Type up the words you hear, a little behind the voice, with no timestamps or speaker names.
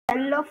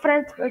Hello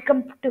friends,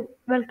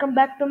 welcome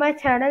back to my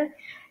channel.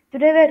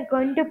 Today we are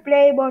going to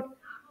play about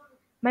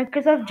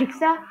Microsoft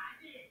Jigsaw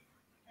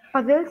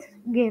puzzles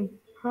game.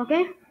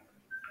 Okay,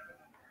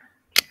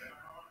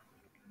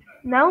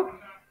 now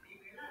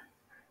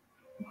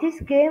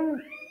this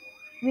game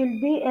will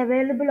be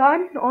available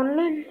on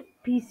only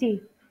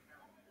PC.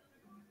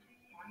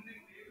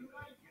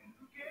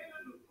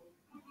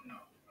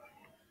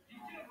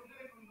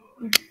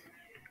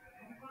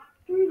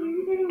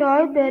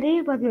 Toy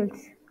Berry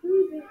puzzles.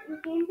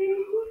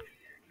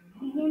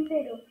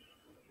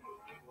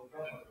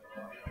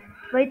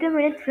 Wait a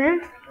minute,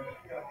 friends.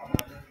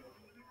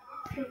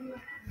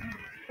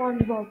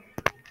 SpongeBob.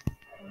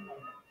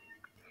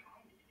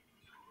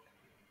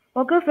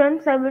 Okay,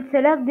 friends, I will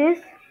select this.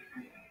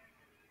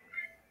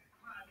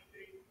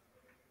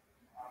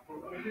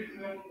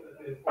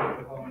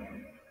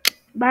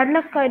 Bad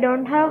luck, I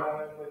don't have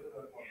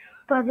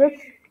puzzles.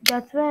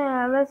 That's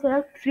why I will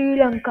select Sri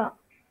Lanka.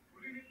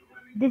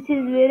 This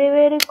is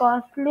very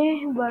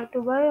costly, but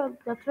to buy.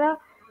 That's why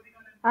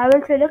I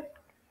will select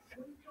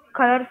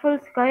colorful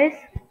skies.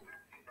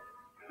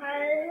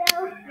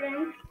 Hello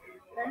friends,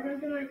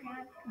 welcome to my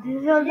channel.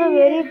 This is also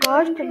very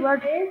cost,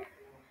 but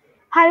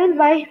I will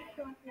buy.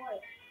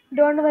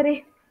 Don't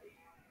worry,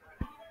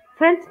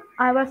 friends.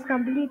 I was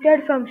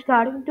completed from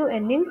starting to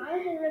ending,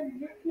 I select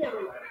this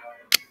level.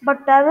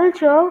 but I will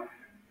show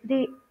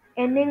the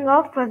ending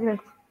of puzzles.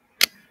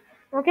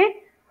 Okay?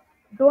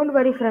 Don't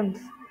worry, friends.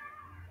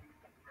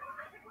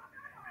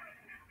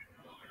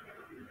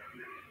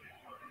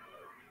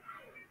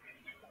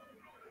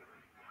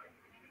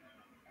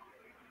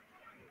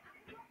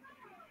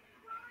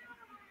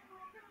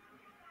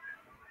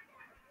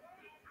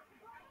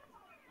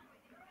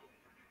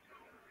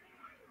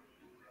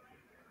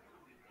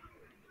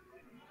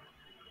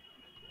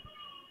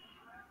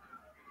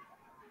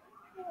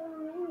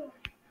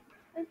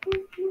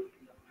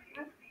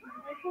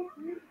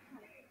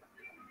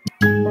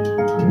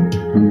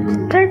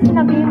 Friends,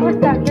 the game was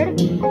started.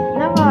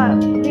 Now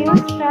we will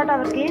start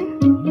our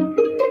game.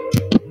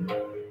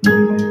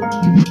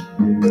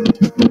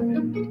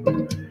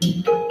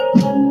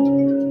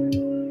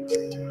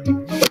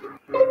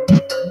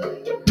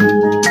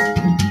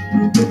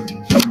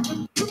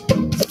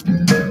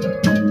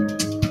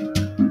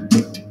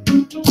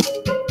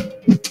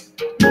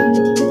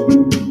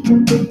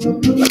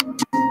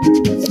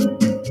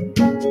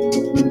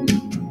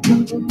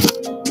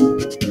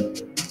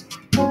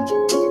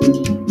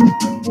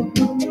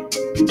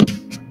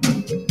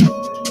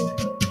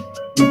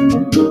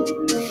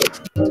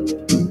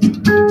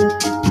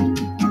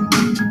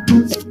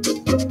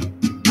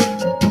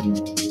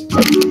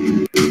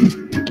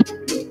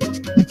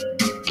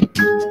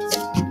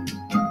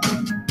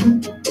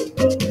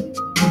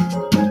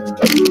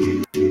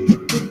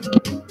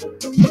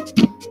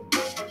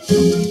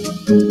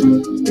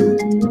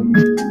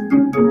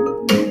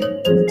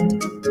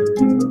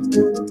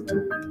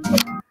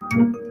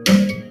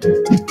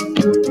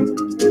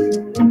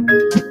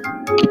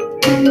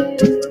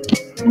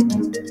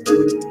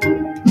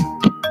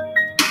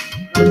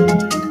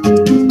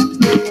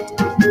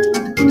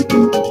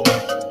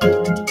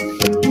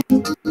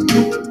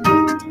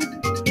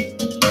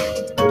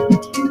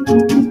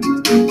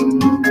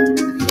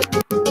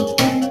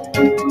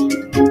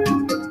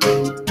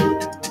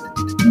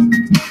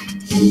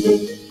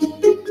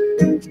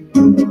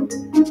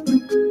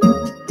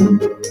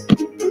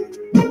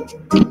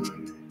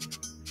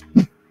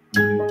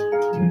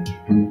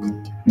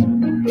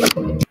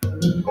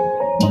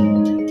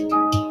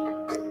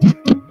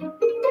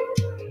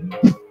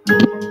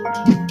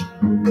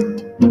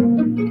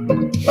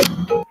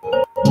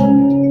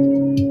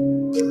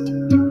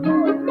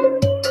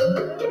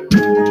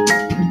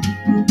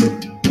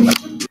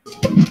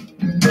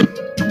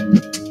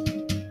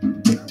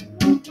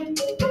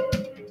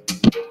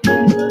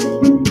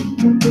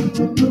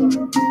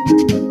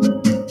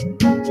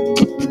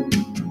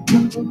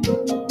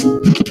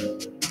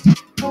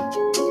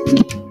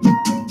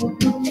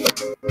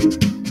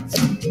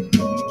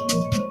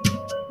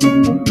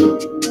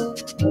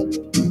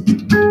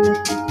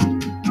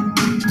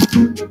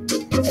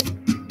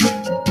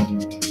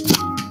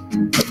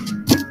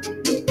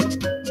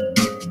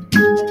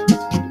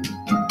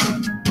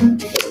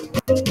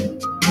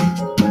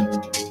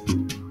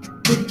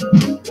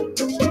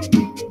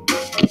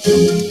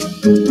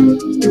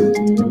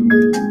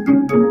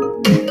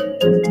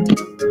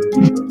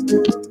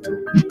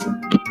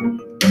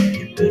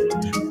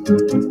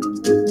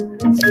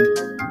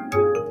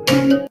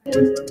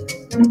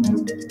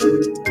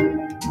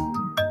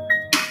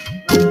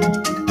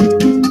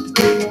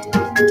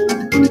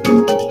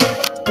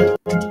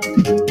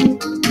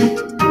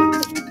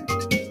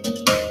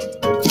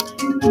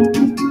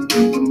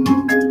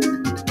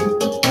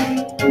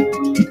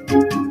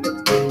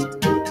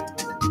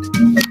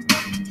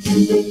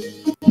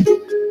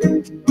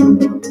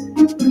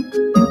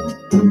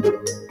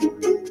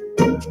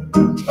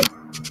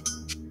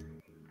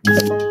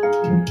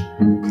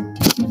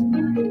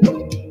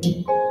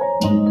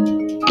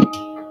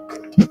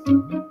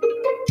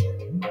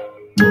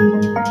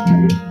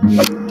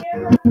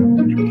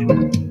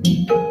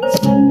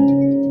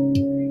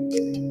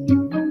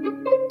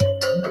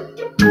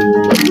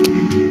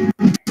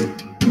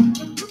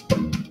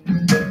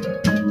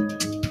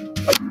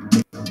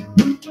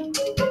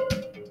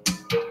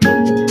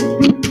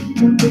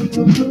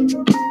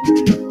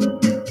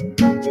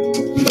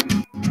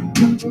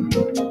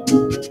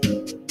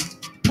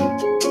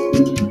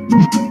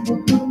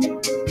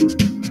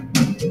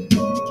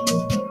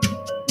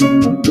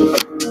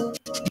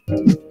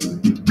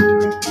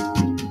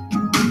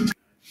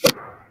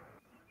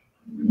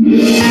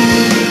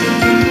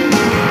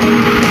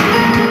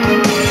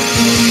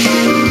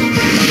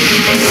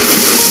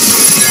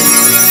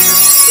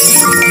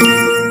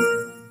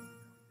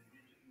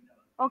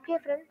 Okay,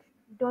 friends,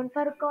 don't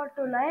forget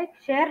to like,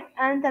 share,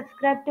 and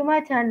subscribe to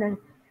my channel.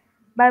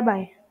 Bye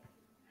bye.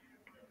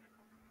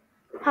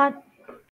 हाँ